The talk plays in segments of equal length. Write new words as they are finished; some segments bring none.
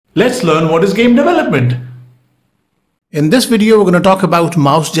Let's learn what is game development. In this video, we're going to talk about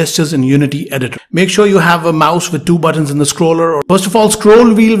mouse gestures in Unity Editor. Make sure you have a mouse with two buttons in the scroller. First of all,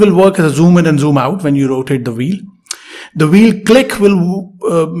 scroll wheel will work as a zoom in and zoom out when you rotate the wheel. The wheel click will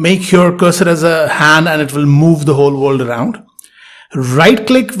make your cursor as a hand and it will move the whole world around. Right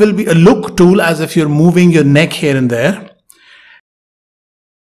click will be a look tool, as if you're moving your neck here and there.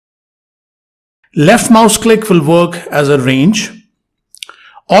 Left mouse click will work as a range.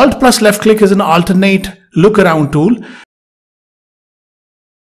 Alt plus left click is an alternate look around tool.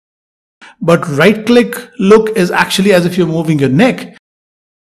 But right click look is actually as if you're moving your neck.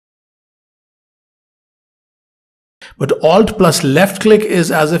 But alt plus left click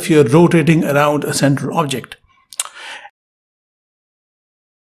is as if you're rotating around a central object.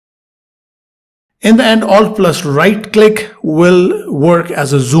 In the end, alt plus right click will work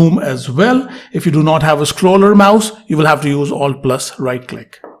as a zoom as well. If you do not have a scroller mouse, you will have to use alt plus right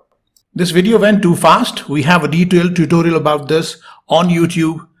click. This video went too fast. We have a detailed tutorial about this on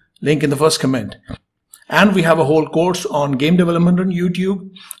YouTube, link in the first comment. And we have a whole course on game development on YouTube,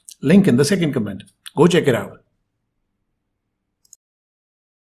 link in the second comment. Go check it out.